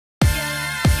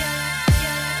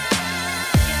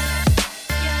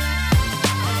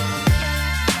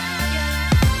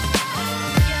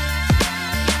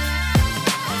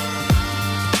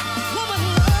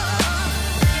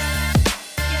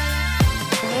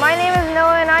my name is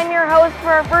Noah and I'm your host for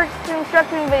our first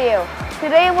construction video.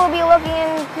 Today we'll be looking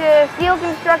into steel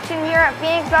construction here at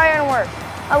Phoenix Ironworks,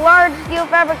 a large steel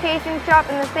fabrication shop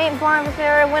in the St. Boniface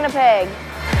area of Winnipeg.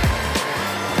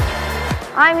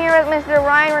 I'm here with Mr.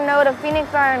 Ryan Renaud of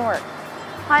Phoenix Ironworks.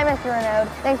 Hi Mr. Renaud,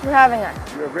 thanks for having us.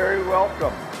 You're very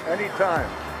welcome, anytime.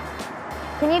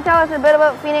 Can you tell us a bit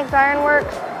about Phoenix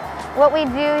Ironworks, what we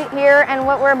do here and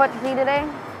what we're about to see today?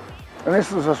 And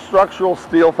this is a structural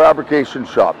steel fabrication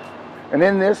shop. And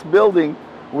in this building,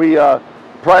 we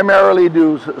primarily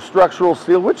do structural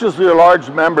steel, which is your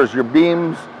large members, your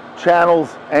beams,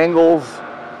 channels, angles.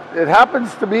 It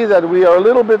happens to be that we are a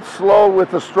little bit slow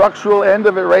with the structural end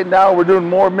of it right now. We're doing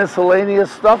more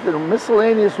miscellaneous stuff, and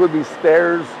miscellaneous would be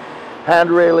stairs,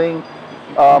 hand railing,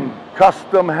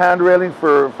 custom hand railing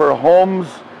for homes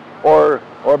or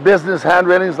business hand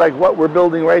railings like what we're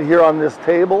building right here on this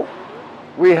table.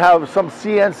 We have some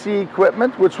CNC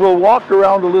equipment, which we'll walk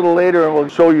around a little later and we'll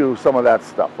show you some of that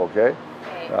stuff, okay?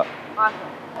 Okay, awesome.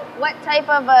 What type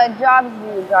of jobs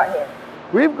do you got here?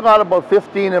 We've got about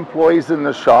 15 employees in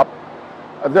the shop.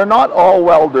 They're not all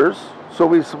welders, so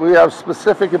we have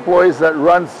specific employees that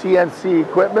run CNC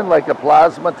equipment like a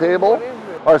plasma table,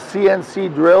 our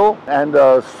CNC drill and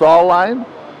a saw line.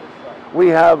 We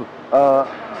have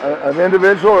an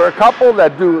individual or a couple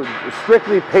that do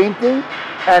strictly painting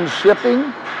and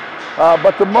shipping,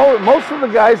 but most of the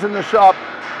guys in the shop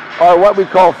are what we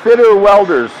call fitter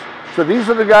welders. So these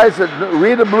are the guys that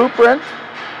read a blueprint,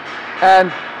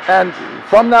 and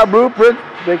from that blueprint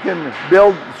they can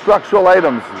build structural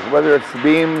items, whether it's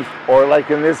beams or,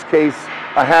 like in this case,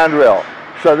 a handrail.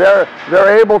 So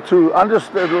they're able to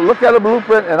understand, look at a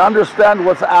blueprint and understand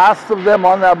what's asked of them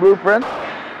on that blueprint,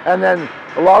 and then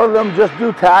a lot of them just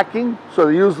do tacking. So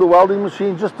they use the welding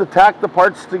machine just to tack the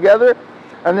parts together.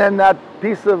 And then that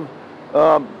piece of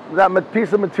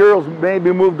materials may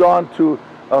be moved on to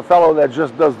a fellow that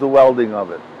just does the welding of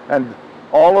it. And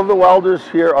all of the welders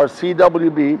here are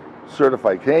CWB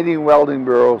certified, Canadian Welding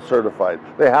Bureau certified.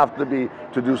 They have to be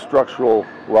to do structural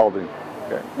welding.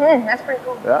 Okay. That's pretty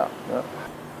cool. Yeah.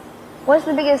 What's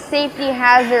the biggest safety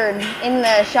hazard in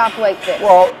the shop like this?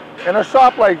 Well, in a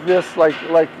shop like this, like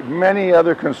many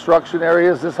other construction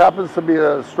areas, this happens to be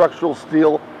a structural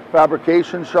steel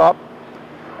fabrication shop.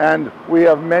 And we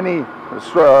have many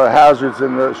hazards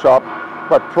in the shop,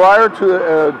 but prior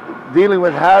to dealing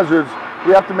with hazards,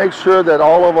 we have to make sure that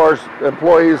all of our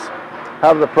employees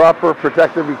have the proper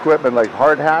protective equipment like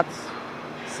hard hats,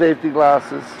 safety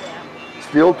glasses,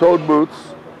 steel-toed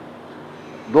boots,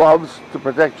 gloves to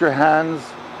protect your hands.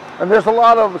 And there's a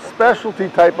lot of specialty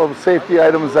type of safety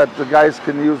items that the guys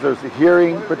can use. There's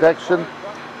hearing protection,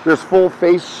 there's full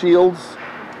face shields,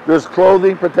 there's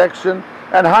clothing protection,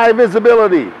 and high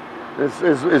visibility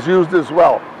is used as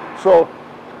well. So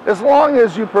as long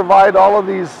as you provide all of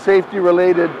these safety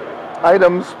related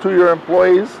items to your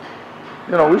employees,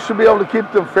 you know, we should be able to keep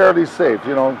them fairly safe.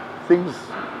 You know, things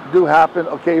do happen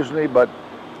occasionally, but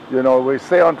you know, we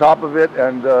stay on top of it,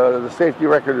 and the safety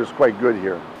record is quite good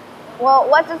here. Well,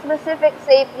 what's a specific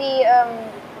safety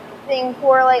thing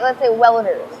for, like, let's say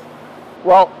welders?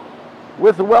 Well,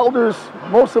 with welders,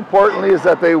 most importantly is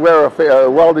that they wear a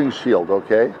welding shield,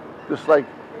 okay? Just like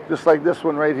this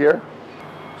one right here.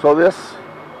 So this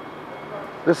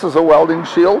is a welding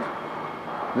shield.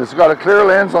 It's got a clear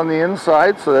lens on the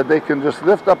inside so that they can just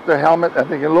lift up their helmet and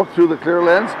they can look through the clear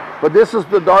lens. But this is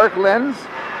the dark lens,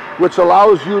 which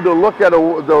allows you to look at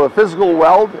the physical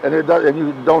weld, and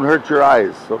you don't hurt your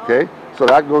eyes, okay? So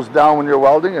that goes down when you're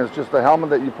welding, and it's just a helmet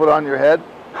that you put on your head.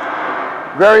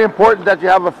 Very important that you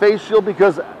have a face shield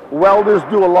because welders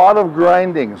do a lot of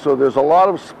grinding. So there's a lot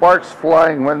of sparks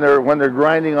flying when they're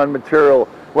grinding on material,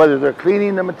 whether they're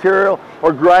cleaning the material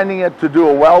or grinding it to do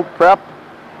a weld prep.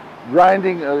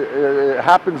 Grinding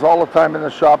happens all the time in the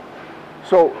shop.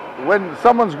 So when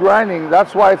someone's grinding,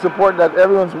 that's why it's important that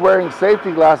everyone's wearing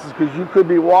safety glasses, because you could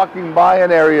be walking by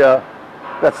an area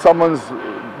that someone's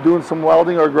doing some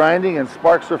welding or grinding and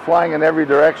sparks are flying in every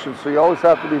direction. So you always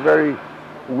have to be very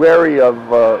wary of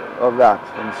that,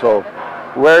 and so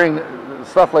wearing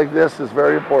stuff like this is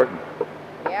very important.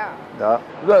 Yeah.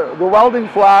 The welding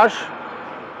flash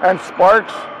and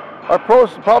sparks are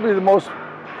probably the most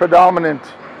predominant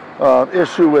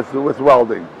issue with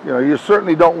welding. You know, you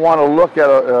certainly don't want to look at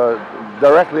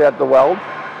directly at the weld.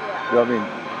 Yeah. You know what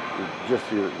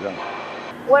I mean?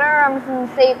 What are some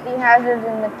safety hazards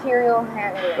in material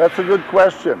handling? That's a good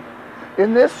question.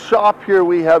 In this shop here,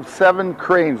 we have 7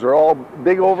 cranes. They're all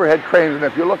big overhead cranes, and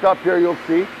if you look up here, you'll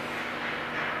see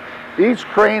each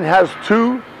crane has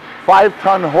 2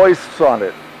 5-ton hoists on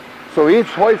it. So each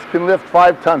hoist can lift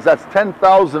 5 tons. That's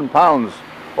 10,000 pounds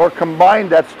or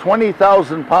combined, that's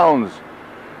 20,000 pounds.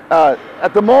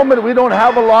 At the moment, we don't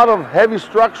have a lot of heavy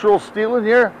structural steel in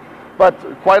here, but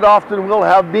quite often we'll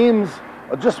have beams,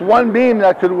 just one beam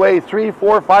that could weigh 3,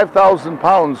 4, 5,000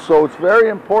 pounds. So it's very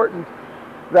important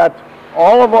that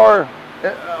all of our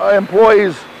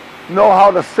employees know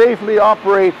how to safely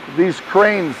operate these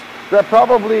cranes. They're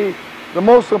probably the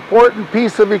most important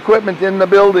piece of equipment in the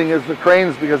building is the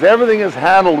cranes, because everything is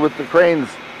handled with the cranes.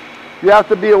 You have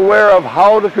to be aware of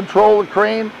how to control the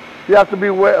crane. You have to be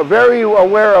very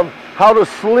aware of how to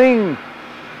sling,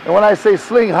 and when I say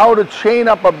sling, how to chain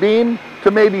up a beam to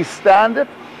maybe stand it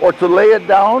or to lay it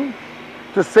down,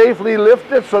 to safely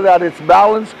lift it so that it's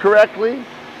balanced correctly.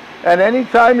 And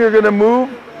anytime you're going to move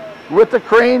with the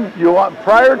crane, you want,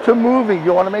 prior to moving,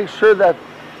 you want to make sure that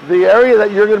the area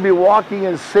that you're going to be walking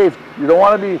is safe. You don't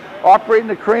want to be operating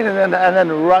the crane and then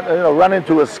run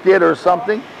into a skid or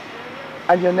something.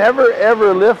 And you never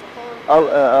ever lift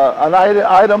an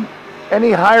item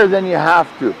any higher than you have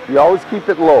to. You always keep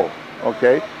it low,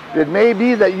 okay? It may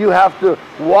be that you have to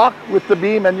walk with the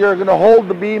beam and you're going to hold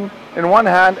the beam in one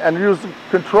hand and use the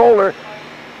controller,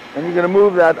 and you're going to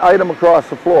move that item across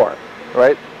the floor,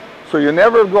 right? So you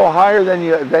never go higher than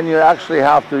you actually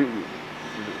have to.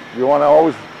 You want to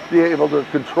always be able to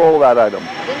control that item.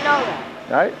 Didn't know that.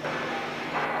 Right?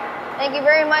 Thank you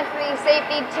very much for these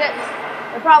safety tips.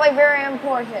 They're probably very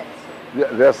important.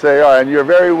 Yes, they are, and you're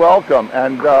very welcome.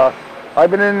 And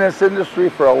I've been in this industry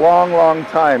for a long, long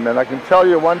time, and I can tell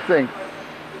you one thing.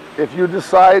 If you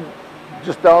decide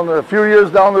just a few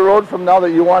years down the road from now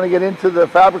that you want to get into the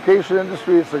fabrication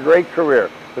industry, it's a great career.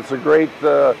 It's a great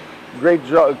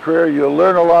career. You'll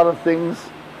learn a lot of things.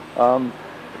 A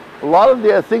lot of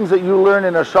the things that you learn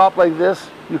in a shop like this,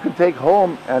 you can take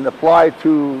home and apply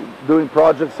to doing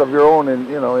projects of your own in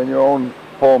your own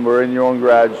home or in your own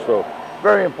garage. So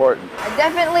very important. I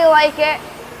definitely like it.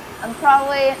 I'm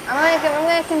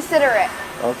going to consider it.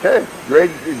 Okay,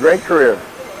 great career.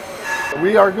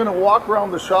 We are going to walk around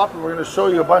the shop and we're going to show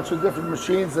you a bunch of different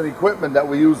machines and equipment that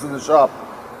we use in the shop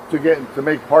to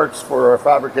make parts for our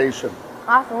fabrication.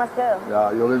 Awesome, let's go.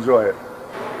 Yeah, you'll enjoy it.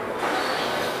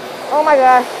 Oh my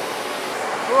gosh.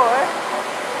 Cool.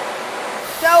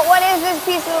 So what is this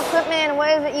piece of equipment and what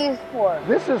is it used for?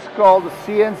 This is called a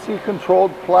CNC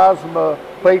controlled plasma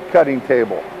plate cutting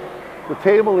table. The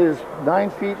table is 9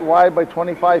 feet wide by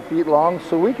 25 feet long,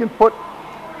 so we can put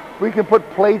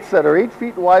plates that are 8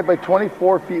 feet wide by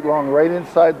 24 feet long right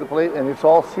inside the plate, and it's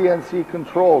all CNC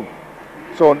controlled.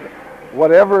 So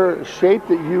whatever shape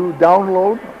that you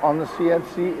download on the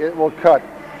CNC, it will cut,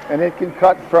 and it can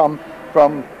cut from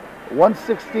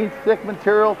 1/16 thick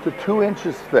material to 2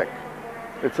 inches thick.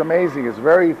 It's amazing. It's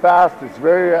very fast. It's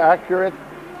very accurate.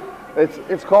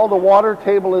 It's called a water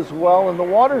table as well, and the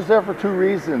water's there for 2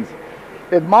 reasons.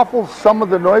 It muffles some of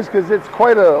the noise because it's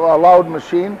quite a loud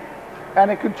machine,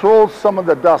 and it controls some of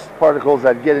the dust particles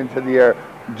that get into the air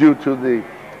due to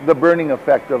the burning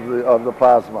effect of the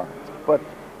plasma. But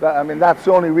that's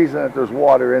the only reason that there's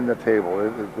water in the table.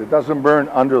 It doesn't burn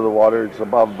under the water. It's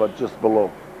above, but just below.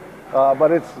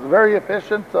 But it's very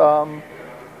efficient.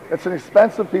 It's an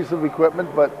expensive piece of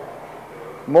equipment, but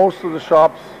most of the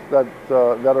shops that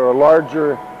are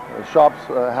larger shops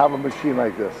have a machine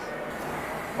like this.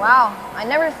 Wow, I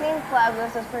never seen plasma.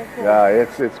 This is pretty cool. Yeah,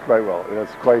 it's quite well.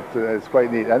 It's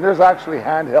quite neat, and there's actually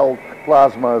handheld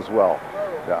plasma as well.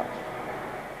 Yeah.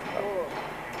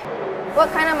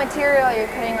 What kind of material are you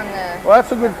cutting on the? Well,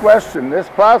 that's a good question. This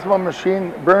plasma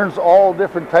machine burns all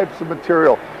different types of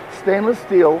material: stainless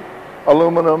steel,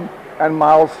 aluminum, and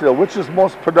mild steel, which is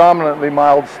most predominantly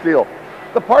mild steel.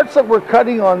 The parts that we're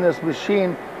cutting on this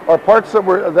machine are parts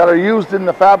that are used in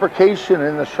the fabrication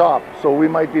in the shop. So we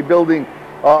might be building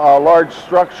a large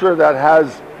structure that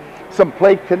has some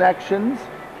plate connections.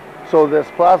 So this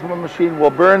plasma machine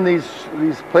will burn these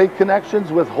plate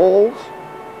connections with holes.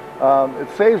 It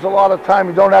saves a lot of time.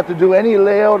 You don't have to do any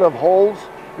layout of holes.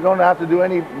 You don't have to do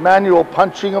any manual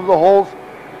punching of the holes.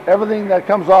 Everything that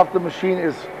comes off the machine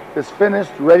is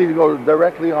finished, ready to go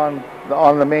directly on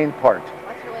the main part.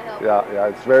 That's really helpful. Yeah,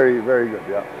 it's very, very good,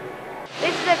 yeah.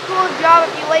 This is a cool job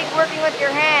if you like working with your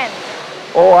hands.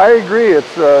 Oh, I agree.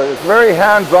 It's very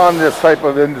hands-on, this type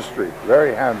of industry.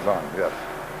 Very hands-on, yes.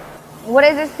 What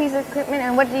is this piece of equipment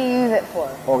and what do you use it for?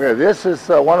 Okay, this is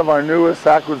one of our newest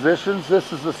acquisitions.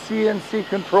 This is a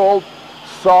CNC-controlled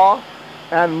saw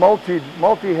and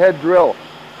multi-head drill.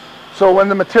 So when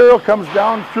the material comes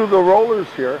down through the rollers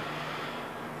here,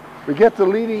 we get the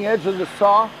leading edge of the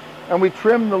saw and we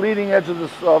trim the leading edge of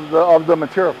the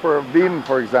material for a beam,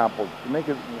 for example, to make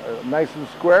it nice and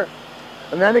square.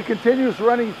 And then it continues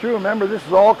running through. Remember, this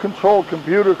is all controlled,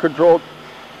 computer controlled,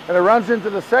 and it runs into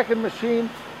the second machine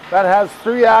that has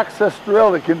 3-axis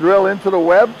drill that can drill into the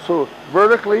web, so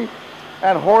vertically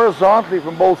and horizontally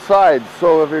from both sides.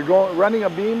 So if you're running a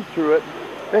beam through it,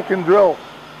 they can drill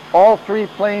all 3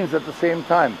 planes at the same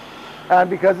time. And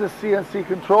because it's CNC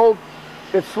controlled,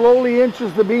 it slowly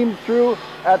inches the beam through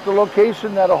at the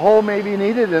location that a hole may be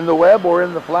needed in the web or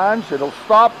in the flange. It'll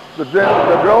stop, the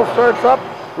drill starts up,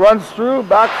 runs through,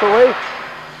 backs away,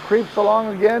 creeps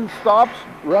along again, stops,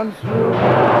 runs through,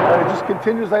 and it just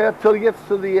continues like that till it gets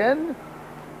to the end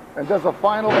and does a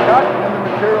final cut, and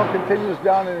the material continues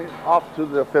down and off to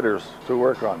the fitters to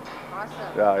work on.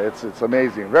 Awesome. Yeah, it's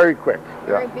amazing. Very quick.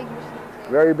 Very yeah. big machine too.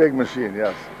 Very big machine,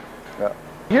 yes. Yeah.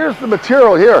 Here's the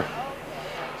material here.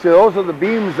 See, those are the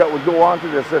beams that would go onto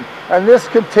this, and this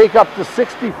can take up to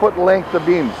 60-foot length of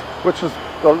beams, which is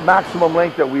the maximum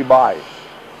length that we buy.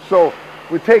 So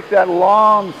we take that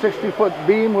long 60-foot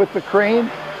beam with the crane,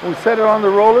 we set it on the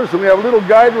rollers, and we have little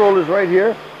guide rollers right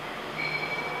here.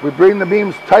 We bring the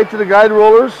beams tight to the guide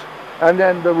rollers, and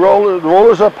then the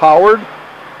rollers are powered,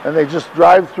 and they just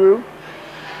drive through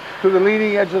to the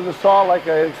leading edge of the saw, like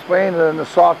I explained, and then the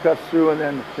saw cuts through and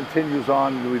then continues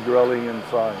on with drilling and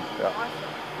sawing. Yeah.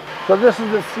 So this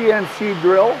is the CNC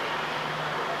drill.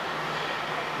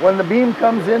 When the beam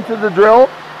comes into the drill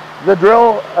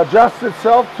adjusts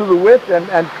itself to the width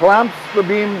and clamps the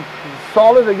beam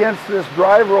solid against this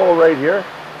drive roll right here.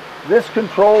 This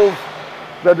controls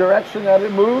the direction that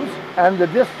it moves and the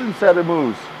distance that it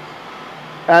moves.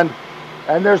 And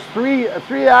there's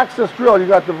three-axis drill. You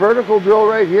got the vertical drill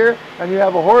right here, and you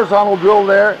have a horizontal drill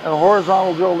there and a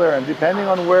horizontal drill there. And depending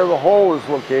on where the hole is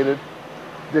located,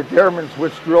 determines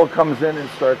which drill comes in and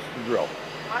starts to drill.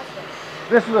 Awesome.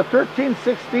 This is a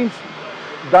 13/16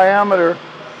 diameter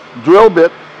drill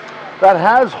bit that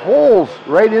has holes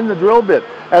right in the drill bit.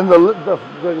 And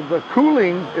the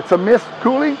cooling, it's a mist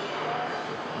cooling,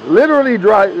 literally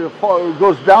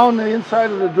goes down the inside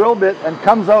of the drill bit and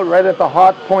comes out right at the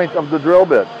hot point of the drill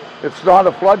bit. It's not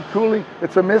a flood cooling,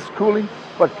 it's a mist cooling,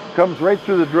 but comes right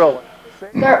through the drill.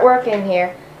 Start working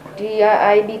here. Do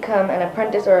I become an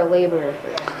apprentice or a laborer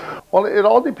first? Well, it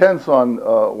all depends on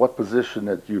what position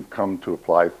that you've come to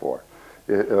apply for.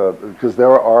 Because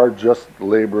there are just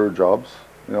labor jobs.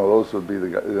 You know, those would be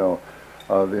the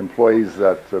employees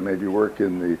that maybe work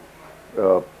in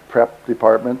the prep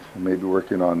department, maybe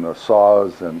working on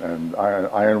saws and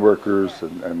iron workers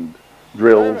and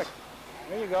drills.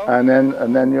 There you go. And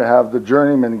then you have the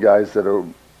journeyman guys that are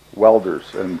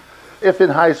welders. And if in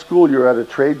high school you're at a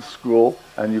trade school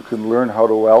and you can learn how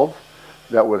to weld,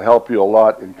 that would help you a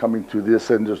lot in coming to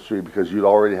this industry because you'd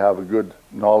already have a good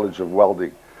knowledge of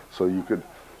welding. So you could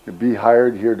be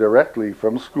hired here directly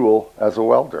from school as a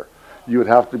welder. You would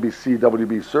have to be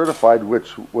CWB certified,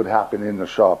 which would happen in the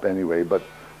shop anyway, but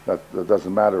that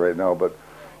doesn't matter right now.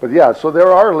 But yeah, so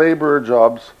there are laborer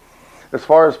jobs. As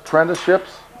far as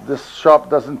apprenticeships, this shop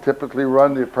doesn't typically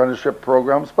run the apprenticeship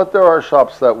programs, but there are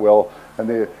shops that will, and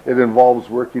it involves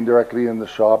working directly in the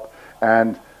shop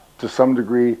and to some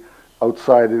degree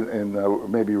outside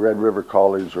in maybe Red River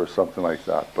College or something like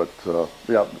that. But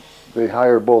yeah, they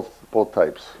hire both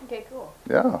types. Okay, cool.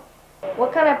 Yeah.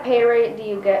 What kind of pay rate do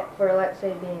you get for, let's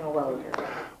say, being a welder?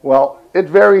 Well, it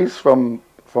varies from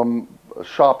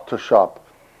shop to shop.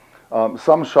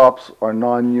 Some shops are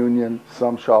non-union,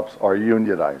 some shops are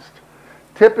unionized.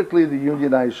 Typically, the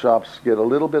unionized shops get a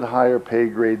little bit higher pay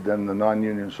grade than the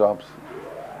non-union shops.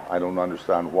 I don't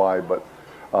understand why, but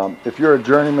if you're a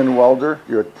journeyman welder,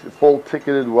 you're a full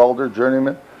ticketed welder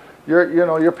journeyman,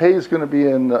 your pay is going to be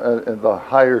in the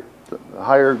higher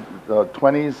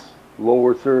 20s,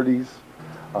 lower 30s.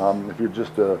 If you're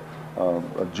just a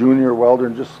junior welder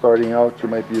and just starting out, you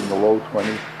might be in the low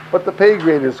 20s. But the pay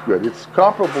grade is good. It's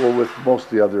comparable with most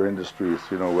of the other industries,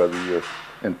 whether you're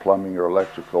in plumbing or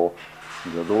electrical.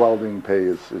 The welding pay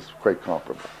is quite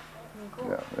comparable.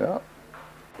 Cool. Yeah.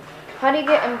 How do you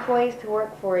get employees to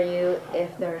work for you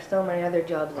if there are so many other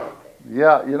jobs out there?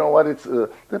 Yeah, you know what? It's the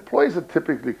employees that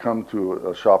typically come to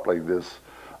a shop like this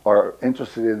are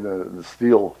interested in the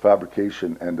steel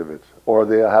fabrication end of it, or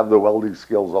they have the welding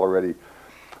skills already.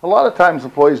 A lot of times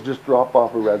employees just drop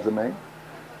off a resume.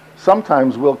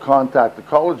 Sometimes we'll contact the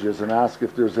colleges and ask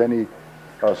if there's any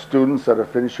students that are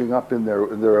finishing up in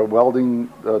their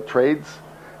welding trades,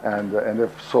 and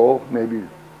if so, maybe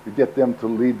we get them to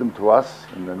lead them to us,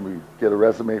 and then we get a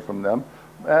resume from them.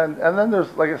 And then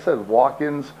there's, like I said,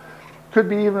 walk-ins. Could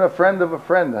be even a friend of a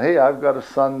friend. Hey, I've got a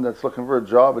son that's looking for a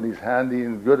job, and he's handy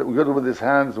and good with his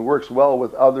hands and works well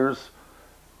with others.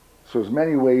 So there's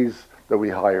many ways that we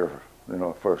hire,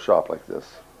 for a shop like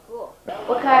this. Cool.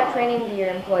 What kind of training do your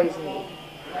employees need?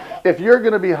 If you're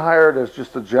going to be hired as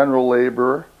just a general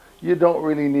laborer, you don't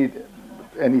really need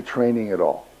any training at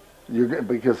all.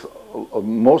 Because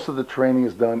most of the training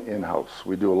is done in-house.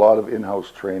 We do a lot of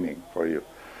in-house training for you.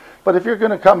 But if you're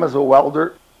going to come as a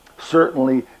welder,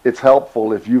 certainly it's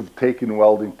helpful if you've taken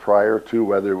welding prior to,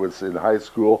 whether it was in high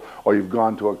school or you've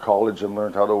gone to a college and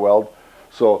learned how to weld.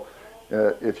 So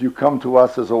if you come to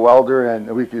us as a welder and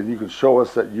you can show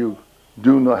us that you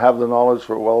do have the knowledge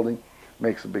for welding,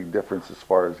 makes a big difference as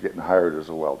far as getting hired as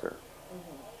a welder.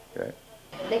 Okay.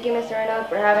 Thank you, Mr. Renaud,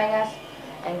 for having us,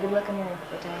 and good luck in your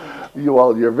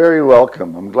retirement. You're very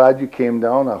welcome. I'm glad you came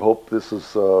down. I hope this is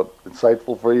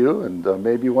insightful for you, and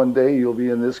maybe one day you'll be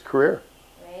in this career.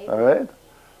 Right. All right?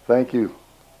 Thank you.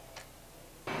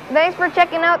 Thanks for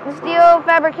checking out the Steel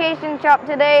Fabrication shop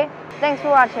today. Thanks for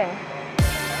watching.